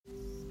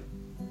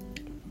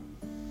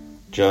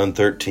John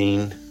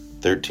 13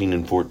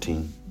 and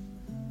 14.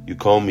 You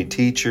call me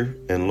teacher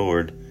and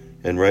Lord,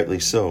 and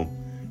rightly so,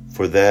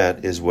 for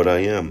that is what I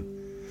am.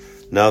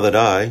 Now that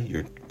I,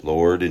 your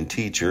Lord and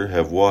teacher,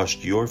 have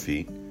washed your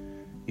feet,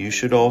 you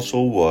should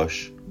also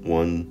wash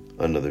one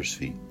another's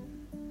feet.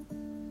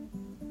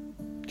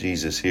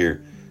 Jesus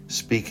here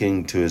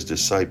speaking to his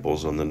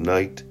disciples on the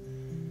night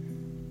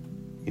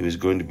he was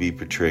going to be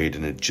betrayed,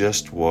 and had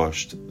just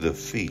washed the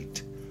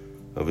feet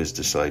of his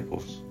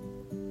disciples.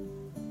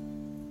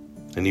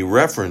 And he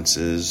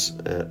references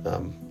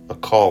a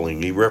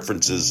calling. He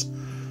references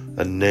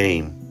a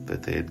name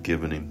that they had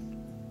given him.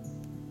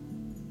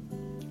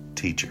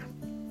 Teacher.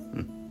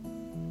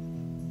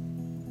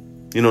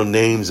 You know,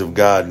 names of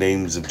God,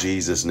 names of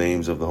Jesus,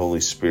 names of the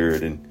Holy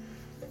Spirit. And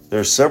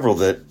there are several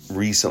that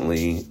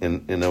recently,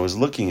 and I was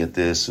looking at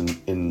this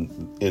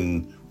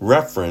in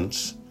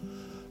reference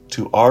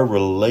to our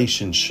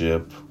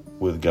relationship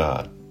with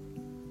God.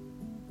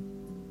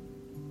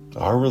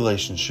 Our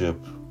relationship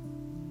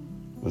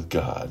with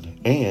God,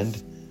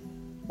 and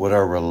what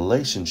our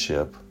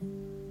relationship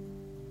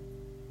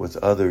with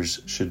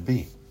others should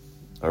be.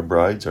 Our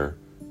brides, our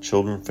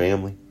children,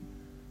 family,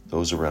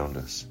 those around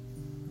us.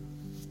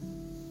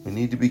 We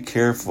need to be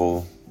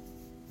careful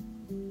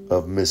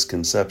of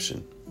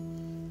misconception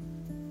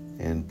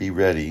and be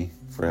ready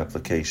for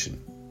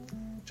application.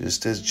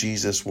 Just as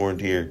Jesus warned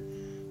here,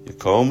 you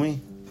call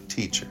me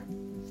teacher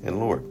and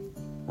Lord,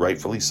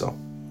 rightfully so.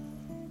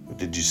 But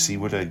did you see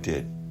what I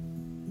did?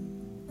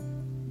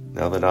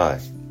 Now that I,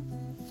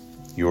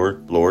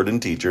 your Lord and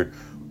teacher,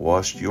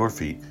 washed your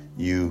feet,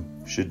 you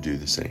should do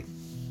the same.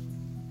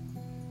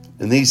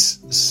 And these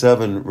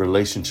 7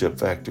 relationship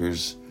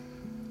factors,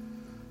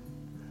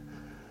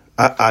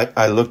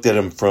 I looked at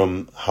them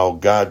from how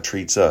God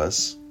treats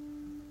us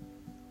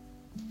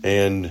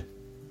and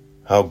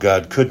how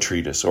God could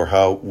treat us, or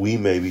how we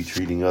may be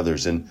treating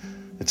others. And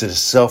it's a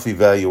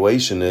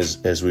self-evaluation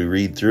as we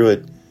read through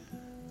it,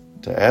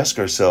 to ask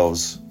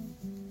ourselves,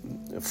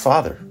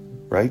 Father,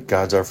 right?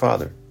 God's our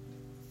Father.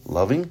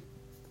 Loving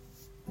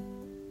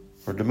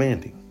or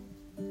demanding?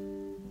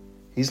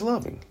 He's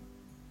loving.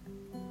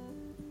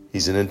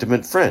 He's an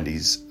intimate friend.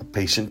 He's a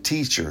patient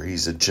teacher.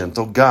 He's a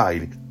gentle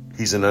guide.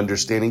 He's an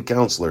understanding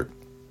counselor.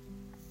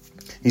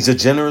 He's a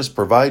generous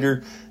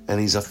provider, and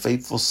he's a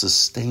faithful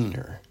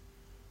sustainer.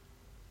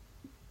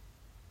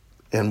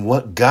 And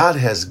what God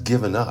has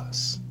given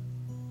us,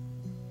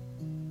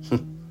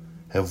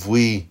 have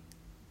we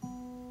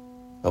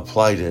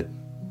applied it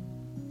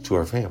to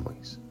our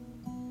families?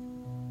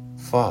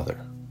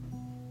 Father,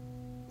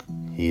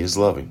 he is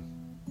loving.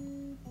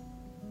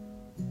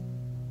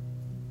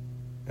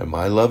 Am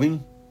I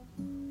loving,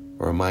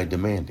 or am I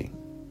demanding?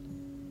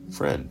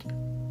 Friend,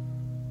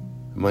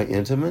 am I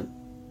intimate,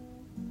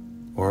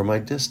 or am I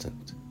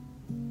distant?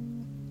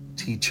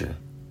 Teacher,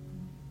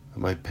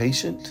 am I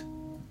patient,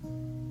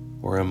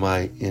 or am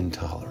I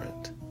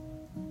intolerant?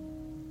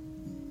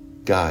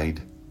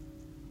 Guide,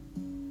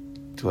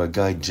 do I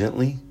guide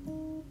gently,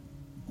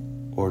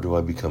 or do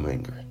I become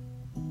angry?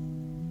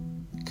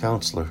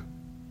 Counselor,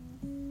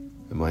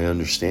 am I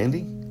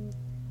understanding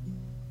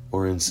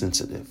or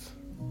insensitive?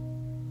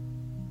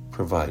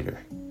 Provider,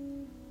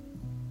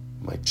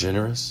 am I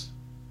generous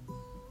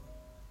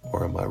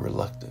or am I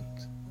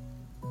reluctant?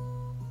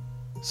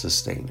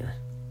 Sustainer,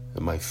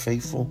 am I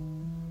faithful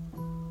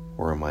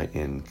or am I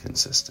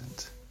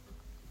inconsistent?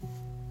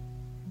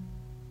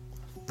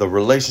 The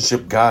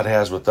relationship God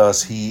has with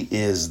us, he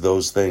is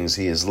those things.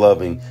 He is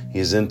loving, he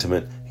is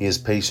intimate, he is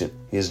patient,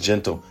 he is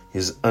gentle, he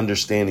is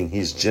understanding, he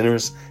is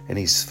generous, and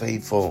he's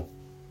faithful.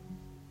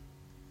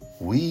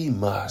 We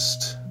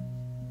must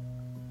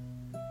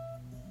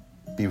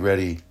be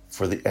ready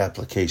for the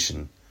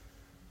application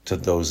to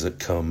those that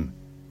come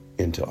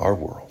into our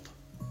world.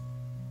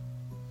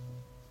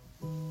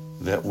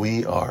 That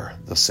we are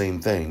the same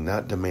thing,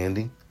 not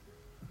demanding.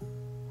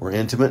 We're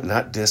intimate,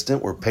 not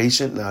distant. We're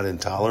patient, not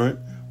intolerant.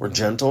 We're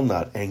gentle,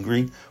 not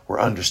angry. We're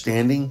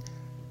understanding,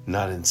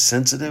 not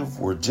insensitive.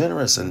 We're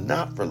generous and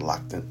not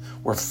reluctant.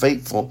 We're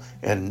faithful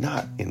and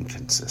not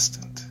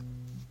inconsistent.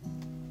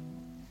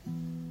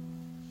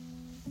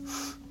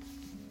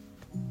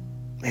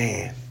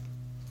 Man,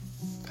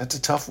 that's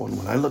a tough one.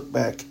 When I look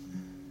back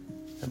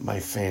at my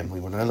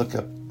family, when I look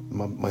up,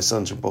 my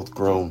sons are both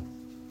grown,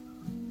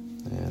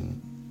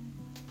 and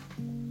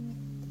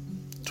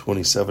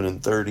 27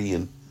 and 30,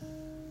 and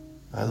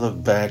I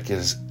look back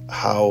as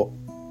how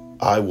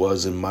I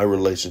was in my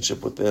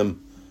relationship with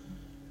them.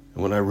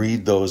 And when I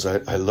read those,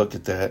 I look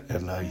at that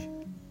and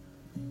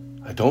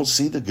I don't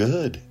see the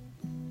good.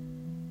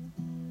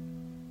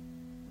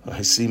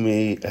 I see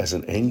me as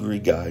an angry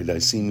guide. I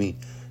see me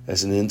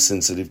as an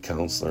insensitive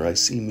counselor. I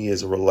see me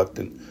as a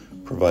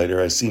reluctant provider.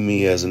 I see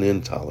me as an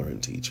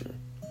intolerant teacher.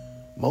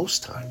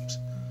 Most times,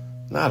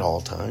 not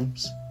all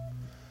times.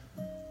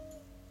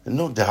 And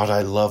no doubt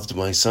I loved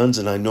my sons,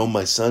 and I know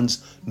my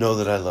sons know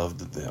that I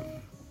loved them.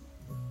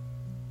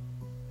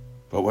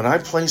 But when I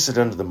place it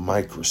under the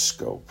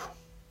microscope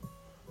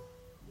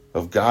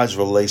of God's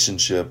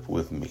relationship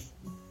with me,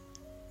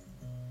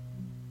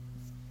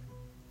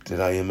 did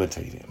I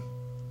imitate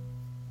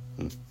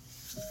him?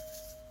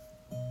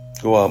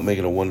 Go out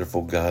making a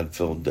wonderful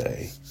God-filled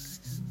day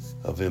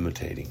of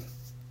imitating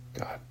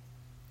God.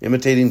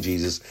 Imitating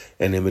Jesus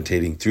and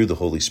imitating through the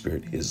Holy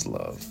Spirit his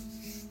love.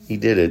 He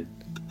did it.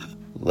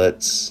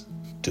 Let's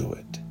do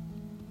it.